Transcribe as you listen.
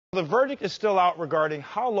The verdict is still out regarding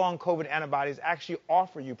how long COVID antibodies actually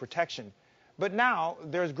offer you protection. But now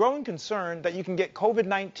there's growing concern that you can get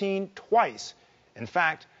COVID-19 twice. In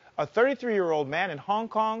fact, a 33-year-old man in Hong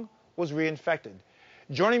Kong was reinfected.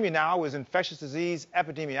 Joining me now is infectious disease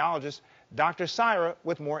epidemiologist Dr. Syra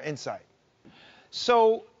with more insight.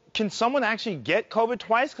 So can someone actually get COVID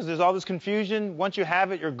twice? Because there's all this confusion. Once you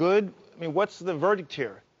have it, you're good. I mean, what's the verdict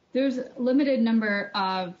here? There's a limited number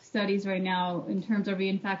of studies right now in terms of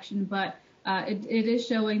reinfection, but it is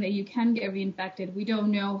showing that you can get reinfected. We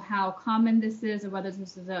don't know how common this is or whether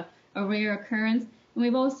this is a rare occurrence. And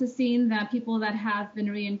we've also seen that people that have been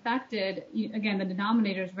reinfected, again, the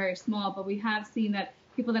denominator is very small, but we have seen that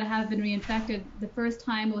people that have been reinfected, the first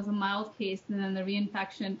time was a mild case, and then the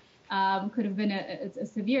reinfection could have been a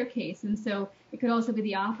severe case. And so it could also be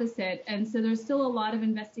the opposite. And so there's still a lot of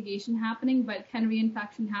investigation happening, but can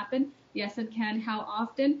reinfection happen? Yes, it can. How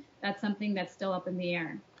often? That's something that's still up in the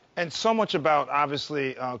air. And so much about,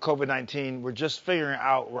 obviously, COVID-19, we're just figuring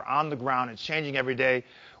out, we're on the ground, it's changing every day.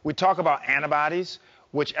 We talk about antibodies,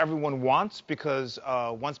 which everyone wants because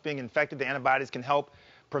once being infected, the antibodies can help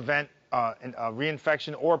prevent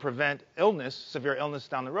reinfection or prevent illness, severe illness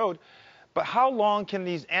down the road. But how long can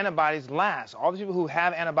these antibodies last? All these people who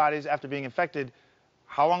have antibodies after being infected,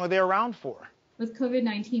 how long are they around for? With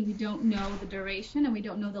COVID-19, we don't know the duration and we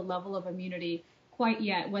don't know the level of immunity quite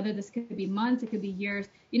yet, whether this could be months, it could be years.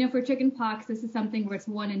 You know, for chickenpox, this is something where it's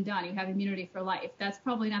one and done. You have immunity for life. That's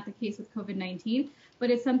probably not the case with COVID-19, but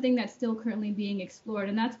it's something that's still currently being explored.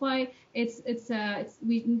 And that's why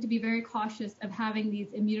we need to be very cautious of having these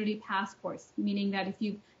immunity passports, meaning that if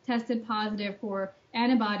you've tested positive for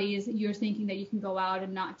antibodies, you're thinking that you can go out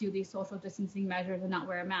and not do these social distancing measures and not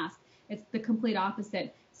wear a mask. It's the complete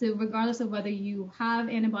opposite. So regardless of whether you have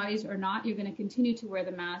antibodies or not, you're going to continue to wear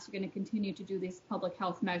the mask. You're going to continue to do these public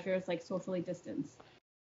health measures like socially distance.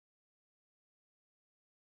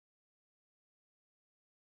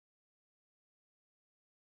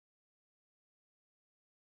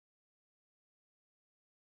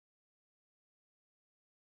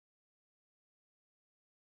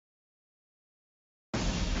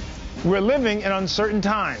 We're living in uncertain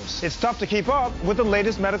times. It's tough to keep up with the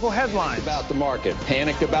latest medical headlines. About the market,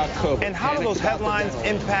 panicked about COVID. And how do those headlines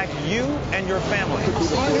impact you and your family?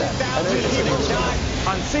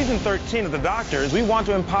 On season 13 of The Doctors, we want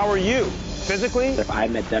to empower you physically. If I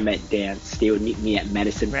met them at dance, they would meet me at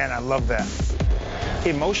medicine. Man, I love that.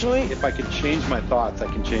 Emotionally. If I can change my thoughts, I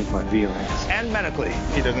can change my feelings. And medically.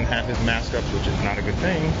 He doesn't have his mask up, which is not a good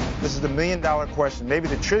thing. This is the million-dollar question, maybe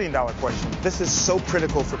the trillion-dollar question. This is so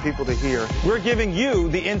critical for people to hear. We're giving you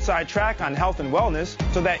the inside track on health and wellness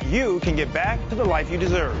so that you can get back to the life you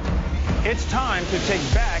deserve. It's time to take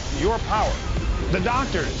back your power. The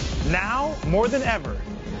Doctors, now more than ever.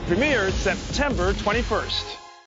 Premieres September 21st.